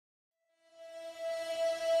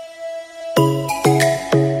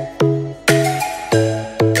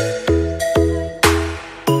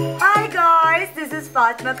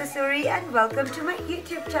Fatima Kasuri and welcome to my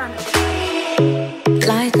YouTube channel.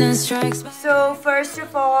 So first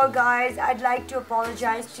of all guys, I'd like to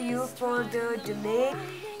apologize to you for the delay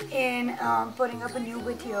in putting up a new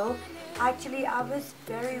video. Actually, I was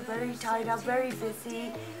very tied up, very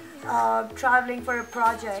busy traveling for a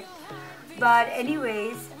project. But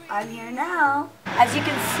anyways, I'm here now. As you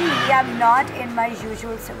can see, I'm not in my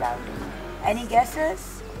usual surroundings. Any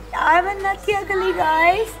guesses? I'm in Nathia Gully,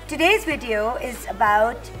 guys. Today's video is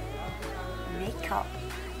about makeup.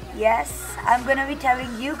 Yes, I'm gonna be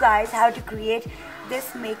telling you guys how to create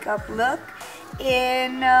this makeup look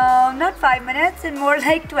in not 5 minutes, in more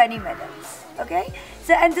like 20 minutes. Okay?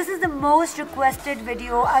 So, and this is the most requested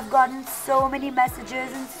video. I've gotten so many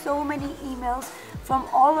messages and so many emails from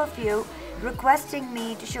all of you requesting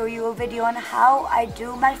me to show you a video on how I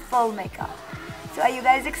do my full makeup. So are you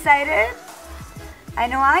guys excited? I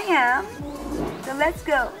know I am. So let's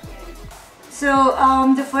go. So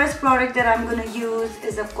the first product that I'm going to use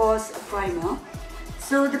is of course a primer.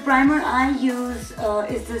 So the primer I use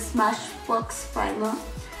is the Smashbox primer.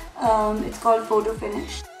 It's called Photo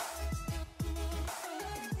Finish.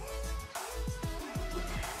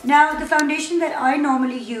 Now the foundation that I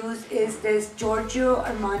normally use is this Giorgio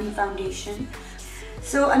Armani foundation.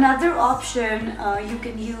 So another option you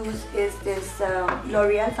can use is this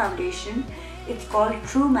L'Oreal foundation. It's called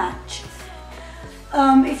True Match.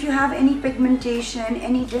 If you have any pigmentation,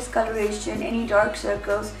 any discoloration, any dark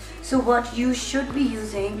circles, so what you should be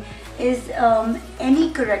using is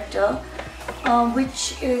any corrector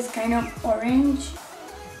which is kind of orange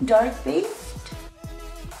dark based.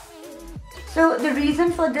 So the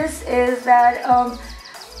reason for this is that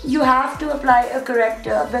you have to apply a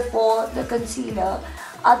corrector before the concealer.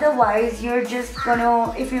 Otherwise, you're just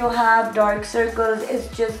gonna, if you have dark circles, it's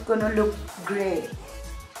just gonna look gray.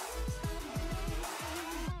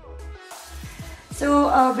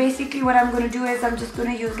 So basically what I'm gonna do is I'm just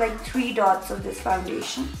gonna use like 3 dots of this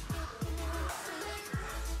foundation.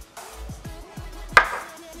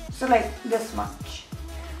 So like this much.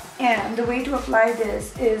 And the way to apply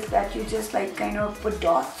this is that you just like kind of put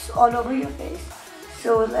dots all over your face.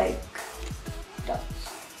 So like dots.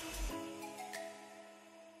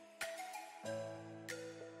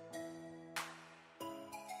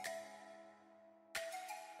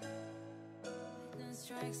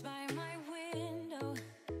 Strikes by my window.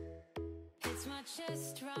 It's my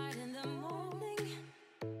chest right in the morning.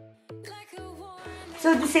 Like a warning.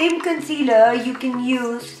 So the same concealer you can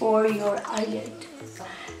use for your eyelid.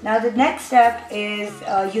 Now the next step is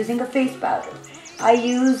using a face powder. I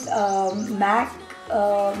use MAC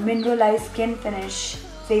Mineralized Skin Finish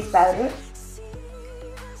face powder.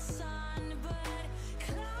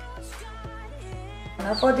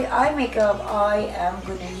 Now for the eye makeup, I am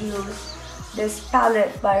going to use this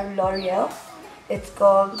palette by L'Oreal. It's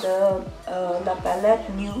called the La Palette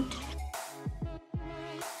Nude.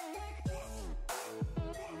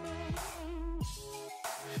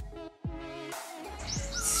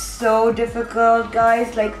 So difficult,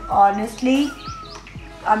 guys. Like honestly,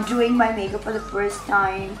 I'm doing my makeup for the first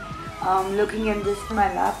time. Looking at this on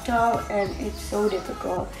my laptop, and it's so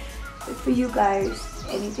difficult. But for you guys,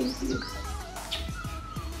 anything for you guys.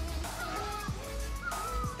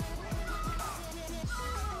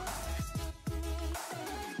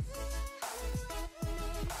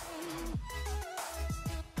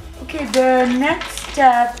 Okay, the next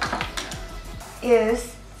step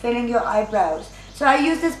is filling your eyebrows. So I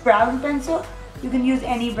use this brown pencil. You can use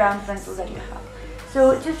any brown pencil that you have.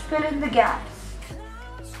 So just fill in the gaps.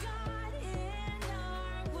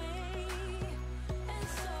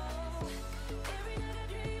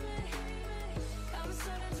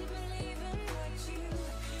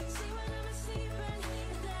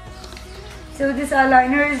 So this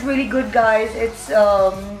eyeliner is really good, guys. It's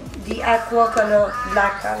the aqua color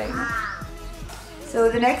black eyeliner. So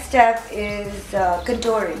the next step is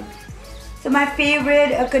contouring. So my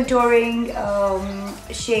favorite contouring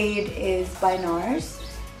shade is by NARS,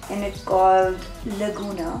 and it's called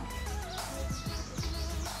Laguna.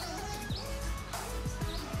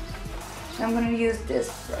 So I'm going to use this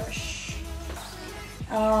brush.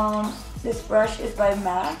 This brush is by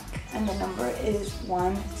MAC, and the number is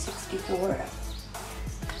 164.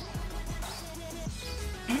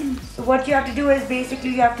 So what you have to do is basically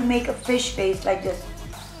you have to make a fish face like this.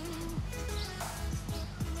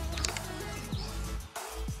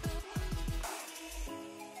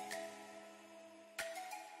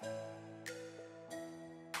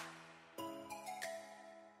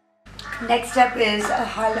 Next step is a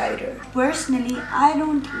highlighter. Personally, I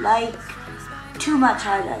don't like too much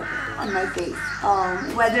highlighter on my face.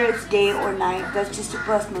 Whether it's day or night, that's just a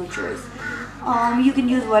personal choice. You can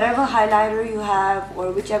use whatever highlighter you have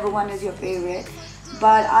or whichever one is your favorite.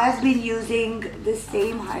 But I've been using the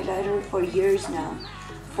same highlighter for years now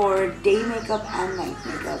for day makeup and night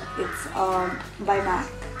makeup. It's by MAC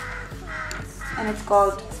and it's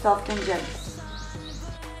called Soft and Gentle.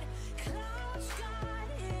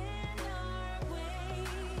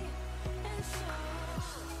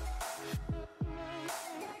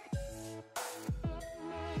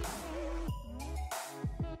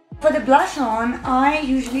 For the blush on, I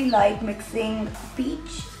usually like mixing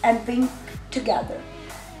peach and pink together.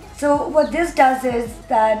 So what this does is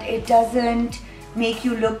that it doesn't make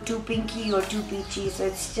you look too pinky or too peachy, so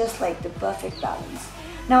it's just like the perfect balance.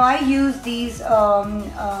 Now I use these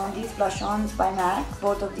blush ons by MAC.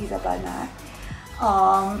 Both of these are by MAC.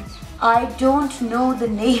 I don't know the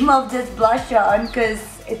name of this blush on because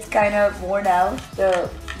it's kind of worn out, the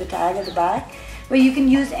tag at the back. But you can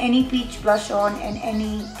use any peach blush on and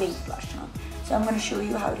any pink blush on. So I'm going to show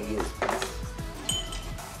you how to use this.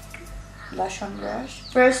 Blush on brush.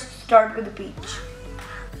 First, start with the peach.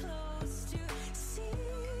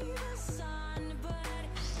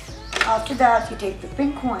 After that, you take the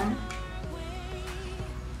pink one.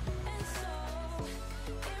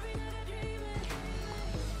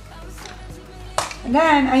 And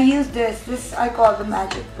then I use this I call the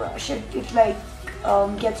magic brush. It like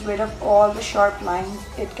gets rid of all the sharp lines.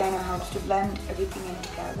 It kind of helps to blend everything in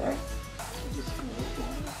together.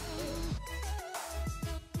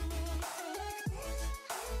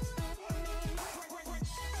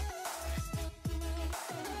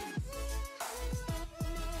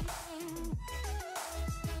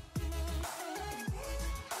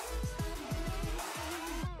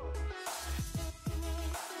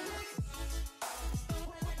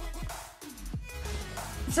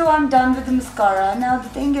 So I'm done with the mascara. Now the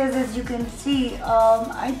thing is, as you can see,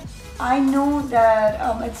 I know that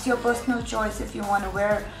it's your personal choice if you want to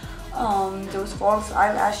wear those false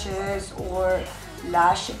eyelashes or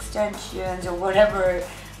lash extensions or whatever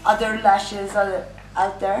other lashes are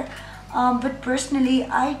out there. But personally,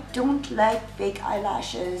 I don't like fake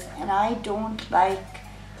eyelashes and I don't like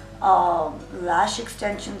lash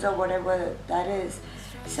extensions or whatever that is.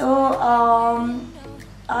 So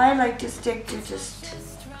I like to stick to just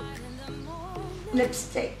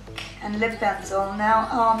lipstick and lip pencil.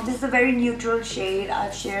 Now this is a very neutral shade.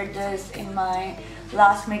 I've shared this in my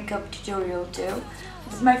last makeup tutorial too.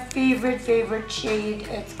 This is my favorite shade.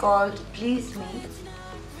 It's called Please Me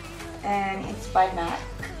and it's by MAC,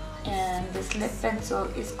 and this lip pencil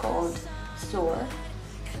is called Soar.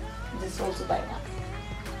 This is also by MAC.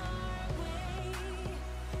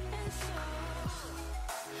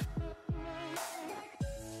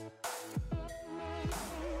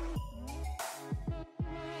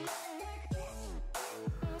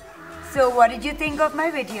 So what did you think of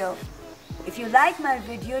my video? If you like my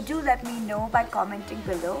video, do let me know by commenting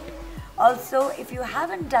below. Also, if you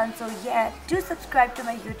haven't done so yet, do subscribe to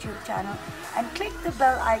my YouTube channel and click the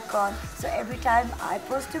bell icon so every time I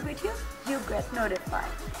post a video, you get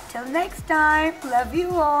notified. Till next time, love you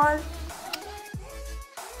all.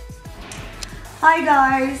 Hi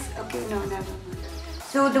guys. Okay, no, never mind.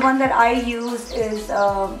 So the one that I use is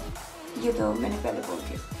ये तो मैंने पहले बोल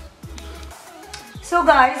दिया. So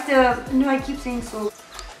guys, no, I keep saying so.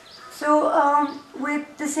 So with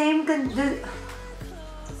the same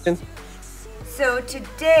so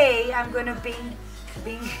today I'm gonna be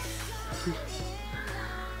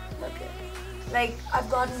okay. Like I've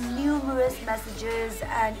gotten numerous messages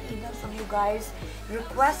and emails from you guys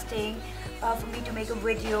requesting for me to make a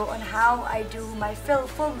video on how I do my film.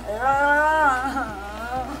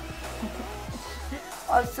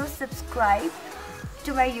 Also subscribe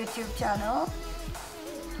to my YouTube channel.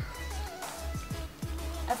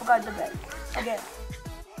 I forgot the bell again.